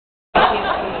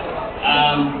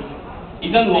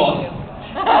He done lost.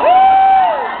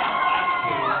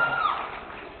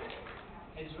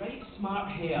 His right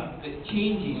smart hair that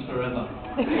changes forever.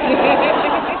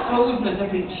 It's always in a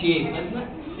different shape, isn't it?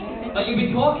 Like you'll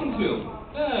be talking to him.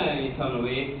 You turn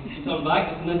away, you turn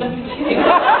back, it's in a different shape.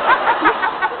 How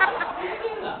do you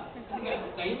do that? Does he get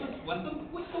a stylist with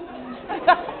him? What's going on?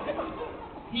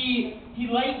 He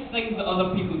likes things that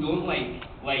other people don't like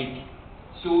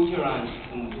soldier ants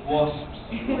and wasps.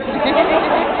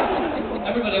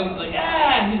 Everybody else is like,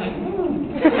 ah! And he's like, ooh.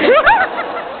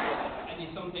 And he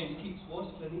sometimes keeps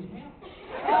wasps in his hair.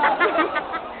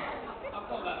 I've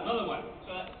got that another one.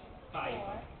 So that's 5,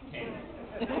 10.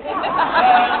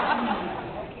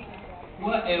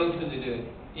 What else does he do?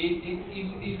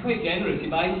 He's quite generous. He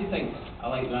buys you things. I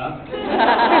like that.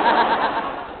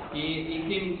 He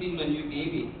came and seen my new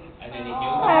baby, and then he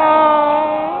held me,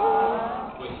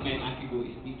 which meant I could go to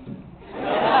sleep.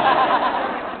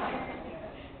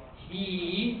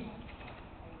 He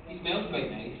smells quite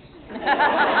nice.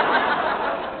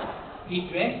 He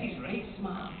dresses right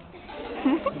smart.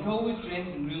 He's always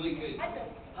dressing really good.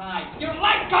 Hi, you're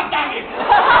late, goddammit!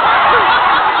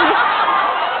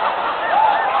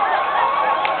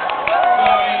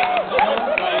 Sorry, it's all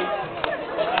right.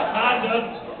 It's a hazard.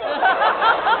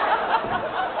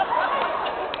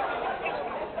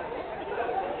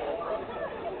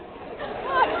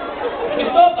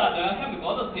 Stop that now, I can't be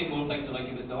bothered saying more things I like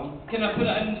about Dom. Can I put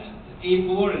it in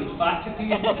A4 and fax it to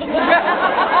you?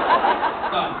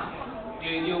 Done.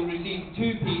 You'll receive 2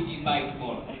 pages by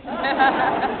tomorrow.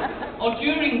 Or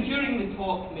during the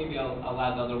talk, maybe I'll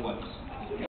add other ones.